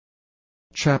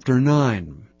Chapter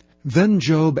 9. Then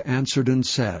Job answered and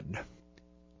said,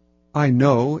 I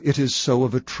know it is so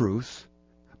of a truth,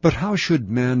 but how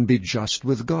should man be just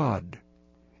with God?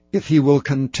 If he will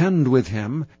contend with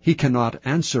him, he cannot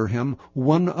answer him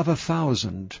 1 of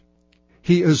 1,000.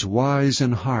 He is wise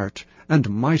in heart, and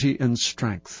mighty in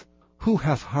strength. Who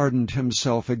hath hardened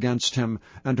himself against him,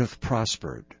 and hath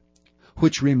prospered?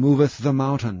 Which removeth the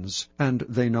mountains, and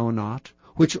they know not?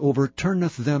 Which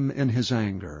overturneth them in his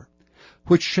anger?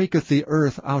 Which shaketh the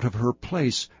earth out of her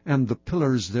place, and the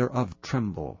pillars thereof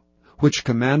tremble? Which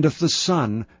commandeth the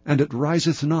sun, and it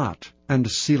riseth not, and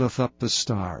sealeth up the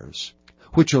stars?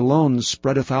 Which alone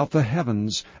spreadeth out the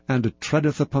heavens, and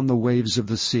treadeth upon the waves of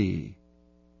the sea?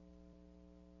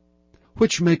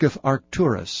 Which maketh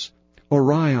Arcturus,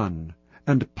 Orion,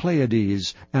 and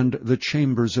Pleiades, and the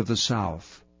chambers of the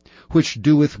south? Which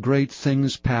doeth great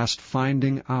things past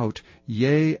finding out,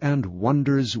 yea, and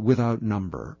wonders without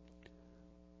number?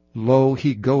 Lo,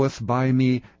 he goeth by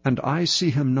me, and I see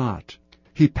him not.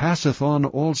 He passeth on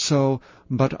also,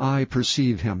 but I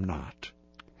perceive him not.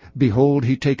 Behold,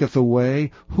 he taketh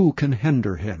away, who can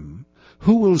hinder him?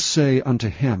 Who will say unto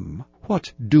him,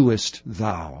 What doest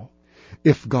thou?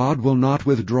 If God will not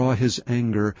withdraw his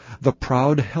anger, the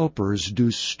proud helpers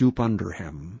do stoop under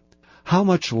him. How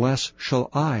much less shall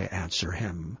I answer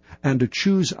him, and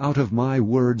choose out of my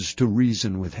words to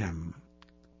reason with him?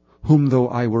 Whom though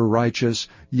I were righteous,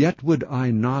 yet would I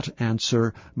not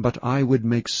answer, but I would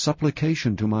make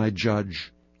supplication to my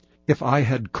judge. If I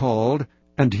had called,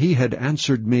 and he had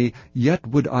answered me, yet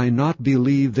would I not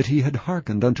believe that he had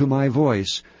hearkened unto my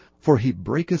voice. For he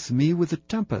breaketh me with a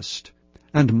tempest,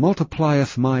 and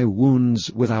multiplieth my wounds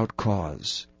without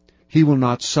cause. He will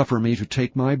not suffer me to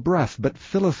take my breath, but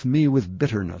filleth me with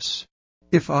bitterness.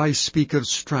 If I speak of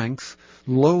strength,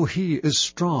 lo, he is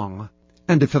strong.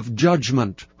 And if of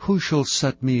judgment, who shall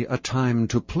set me a time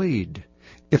to plead?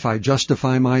 If I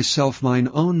justify myself, mine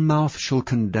own mouth shall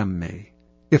condemn me.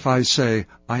 If I say,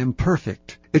 I am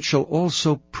perfect, it shall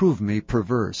also prove me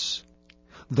perverse.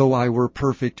 Though I were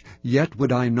perfect, yet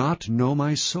would I not know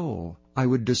my soul. I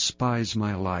would despise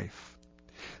my life.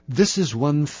 This is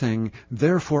one thing,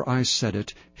 therefore I said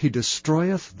it, he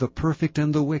destroyeth the perfect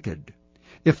and the wicked.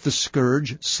 If the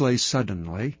scourge slay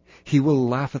suddenly, he will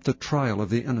laugh at the trial of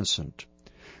the innocent.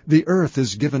 The earth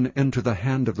is given into the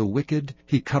hand of the wicked,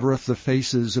 he covereth the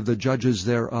faces of the judges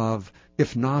thereof.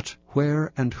 If not,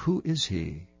 where and who is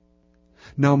he?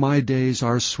 Now my days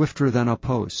are swifter than a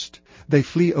post. They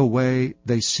flee away,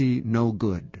 they see no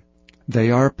good.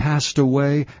 They are passed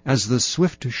away as the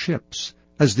swift ships,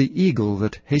 as the eagle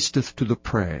that hasteth to the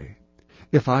prey.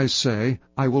 If I say,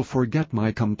 I will forget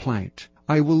my complaint,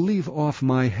 I will leave off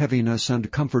my heaviness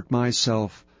and comfort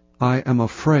myself, I am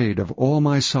afraid of all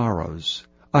my sorrows.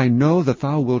 I know that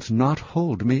thou wilt not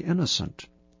hold me innocent.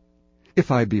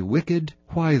 If I be wicked,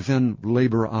 why then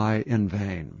labor I in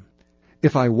vain?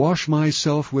 If I wash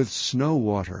myself with snow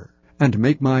water, and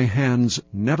make my hands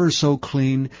never so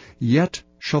clean, yet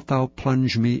shalt thou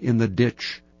plunge me in the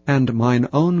ditch, and mine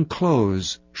own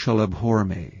clothes shall abhor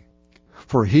me.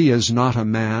 For he is not a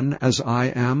man, as I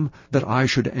am, that I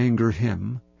should anger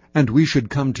him, and we should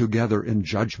come together in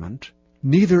judgment.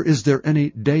 Neither is there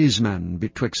any daysman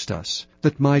betwixt us,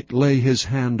 that might lay his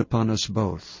hand upon us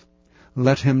both.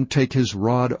 Let him take his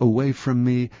rod away from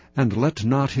me, and let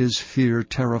not his fear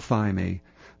terrify me.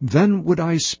 Then would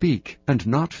I speak, and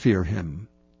not fear him.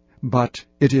 But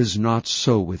it is not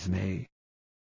so with me.